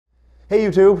Hey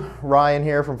YouTube, Ryan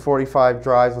here from 45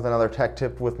 Drives with another tech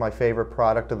tip with my favorite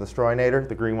product of the Destroyinator,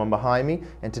 the green one behind me.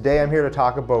 And today I'm here to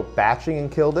talk about batching in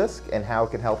KillDisk and how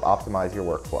it can help optimize your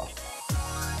workflow.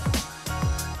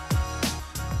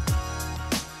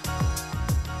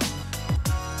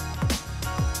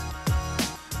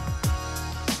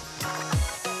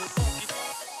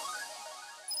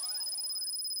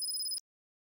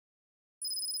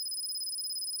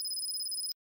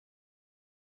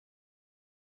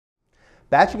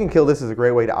 Batching in KillDisk is a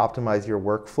great way to optimize your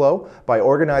workflow by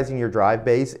organizing your drive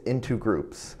bays into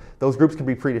groups. Those groups can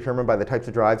be predetermined by the types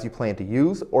of drives you plan to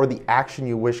use or the action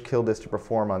you wish KillDisk to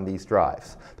perform on these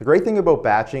drives. The great thing about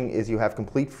batching is you have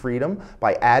complete freedom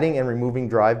by adding and removing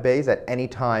drive bays at any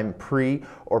time pre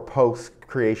or post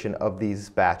creation of these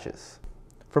batches.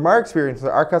 From our experience,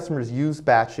 our customers use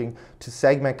batching to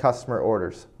segment customer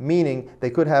orders, meaning they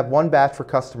could have one batch for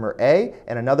customer A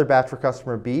and another batch for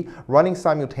customer B running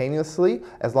simultaneously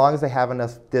as long as they have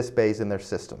enough disk bays in their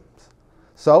systems.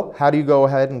 So how do you go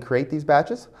ahead and create these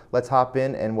batches? Let's hop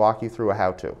in and walk you through a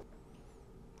how-to.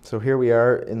 So here we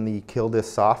are in the KillDisk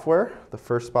software. The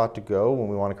first spot to go when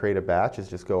we want to create a batch is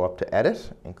just go up to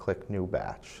Edit and click New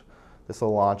Batch. This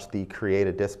will launch the Create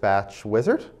a Dispatch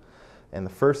wizard. And the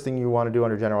first thing you want to do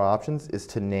under General Options is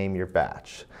to name your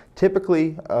batch.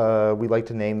 Typically, we like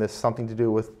to name this something to do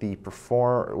with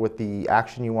the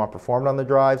action you want performed on the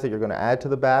drives that you're going to add to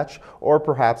the batch, or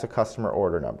perhaps a customer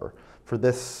order number. For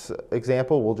this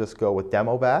example, we'll just go with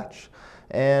Demo Batch.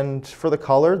 And for the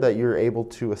color that you're able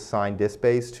to assign disk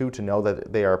bays to know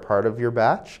that they are part of your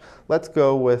batch, let's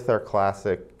go with our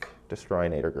classic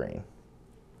Destroyinator green.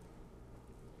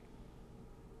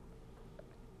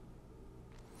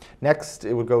 Next,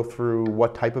 it would go through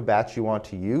what type of batch you want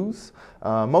to use.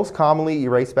 Most commonly,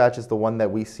 erase batch is the one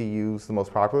that we see used the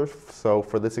most popular. So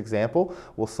for this example,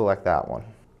 we'll select that one.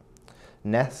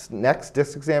 Next,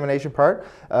 disk examination part.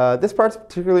 This part's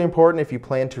particularly important if you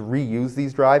plan to reuse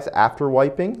these drives after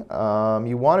wiping.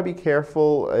 You want to be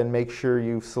careful and make sure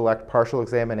you select partial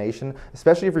examination,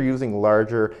 especially if you're using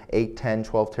larger 8, 10,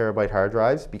 12 terabyte hard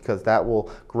drives, because that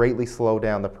will greatly slow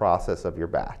down the process of your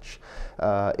batch.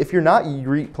 If you're not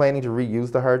planning to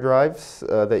reuse the hard drives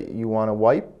that you want to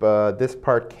wipe, this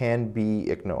part can be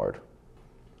ignored.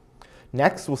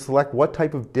 Next, we'll select what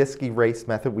type of disk erase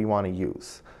method we want to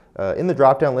use. In the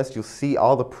drop-down list, you'll see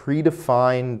all the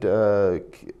predefined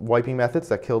wiping methods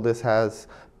that KillDisk has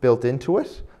built into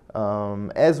it,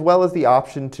 as well as the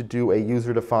option to do a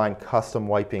user-defined custom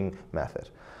wiping method.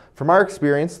 From our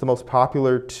experience, the most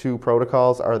popular two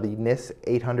protocols are the NIS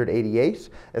 888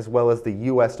 as well as the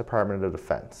US Department of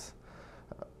Defense.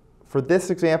 For this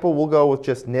example, we'll go with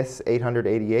just NIS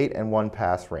 888 and one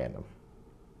pass random.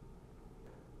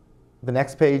 The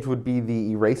next page would be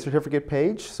the erase certificate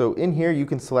page. So in here you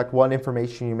can select what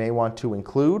information you may want to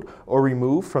include or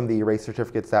remove from the erase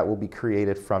certificates that will be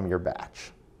created from your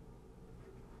batch.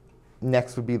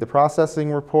 Next would be the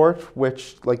processing report,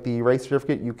 which, like the erase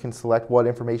certificate, you can select what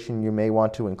information you may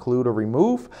want to include or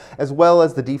remove, as well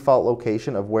as the default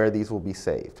location of where these will be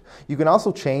saved. You can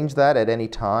also change that at any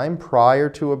time prior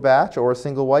to a batch or a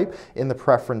single wipe in the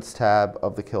Preference tab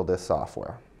of the KillDisk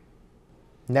software.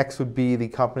 Next would be the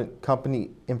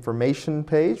company information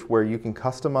page, where you can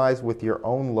customize with your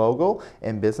own logo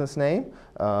and business name.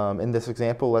 In this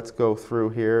example, let's go through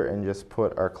here and just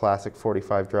put our classic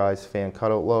 45 Drives fan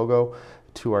cutout logo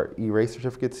to our erase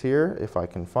certificates here, if I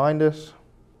can find it.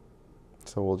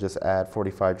 So we'll just add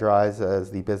 45 Drives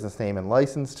as the business name and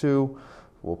license to.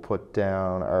 We'll put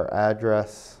down our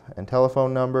address and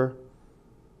telephone number,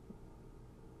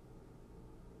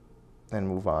 and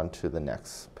move on to the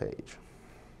next page.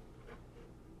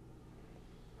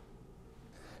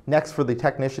 Next, for the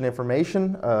technician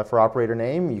information, for operator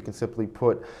name, you can simply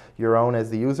put your own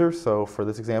as the user. So for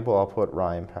this example, I'll put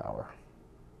Ryan Power.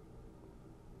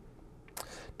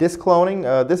 Disk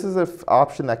cloning, this is an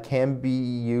option that can be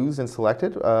used and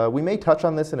selected. We may touch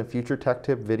on this in a future tech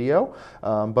tip video,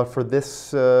 but for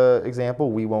this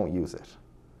example, we won't use it.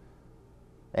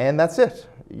 And that's it.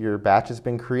 Your batch has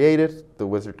been created, the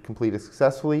wizard completed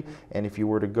successfully, and if you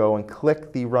were to go and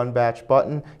click the Run Batch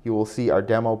button, you will see our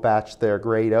demo batch there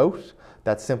grayed out.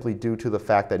 That's simply due to the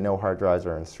fact that no hard drives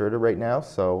are inserted right now,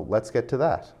 so let's get to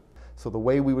that. So the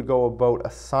way we would go about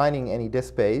assigning any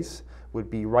disk bays would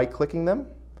be right-clicking them,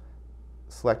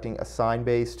 selecting Assign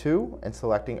Bays To, and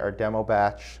selecting our demo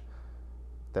batch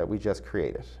that we just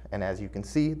created. And as you can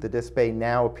see, the disk bay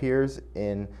now appears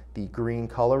in the green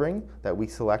coloring that we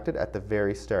selected at the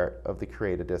very start of the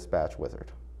Create a Dispatch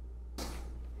wizard.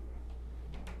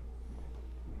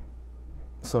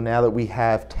 So now that we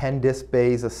have 10 disk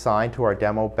bays assigned to our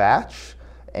demo batch,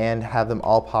 and have them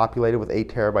all populated with 8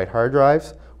 terabyte hard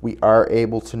drives, we are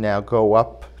able to now go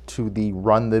up to the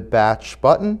Run the Batch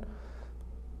button,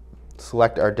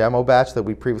 select our demo batch that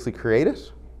we previously created,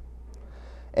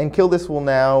 and KillDisk will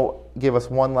now give us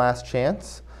one last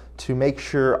chance to make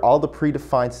sure all the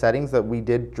predefined settings that we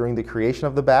did during the creation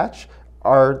of the batch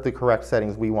are the correct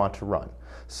settings we want to run.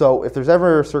 So if there's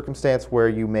ever a circumstance where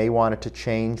you may want it to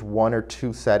change 1 or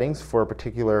 2 settings for a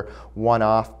particular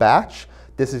one-off batch,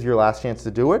 this is your last chance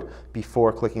to do it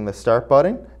before clicking the Start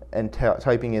button and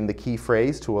typing in the key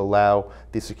phrase to allow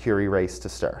the secure erase to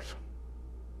start.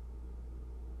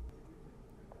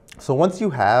 So once you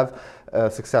have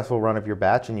a successful run of your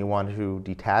batch and you want to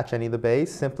detach any of the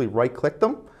bays, simply right-click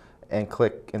them and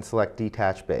click and select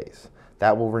Detach Bays.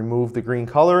 That will remove the green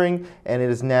coloring, and it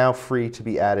is now free to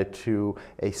be added to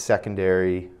a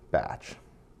secondary batch.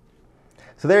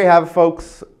 So there you have it,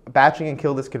 folks. Batching in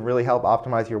KillDisk can really help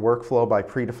optimize your workflow by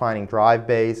predefining drive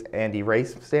bays and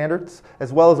erase standards,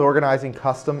 as well as organizing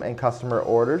custom and customer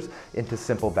orders into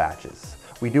simple batches.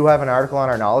 We do have an article on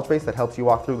our knowledge base that helps you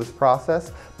walk through this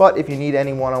process, but if you need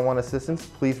any one-on-one assistance,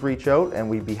 please reach out and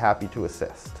we'd be happy to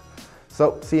assist.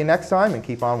 So see you next time and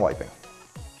keep on wiping.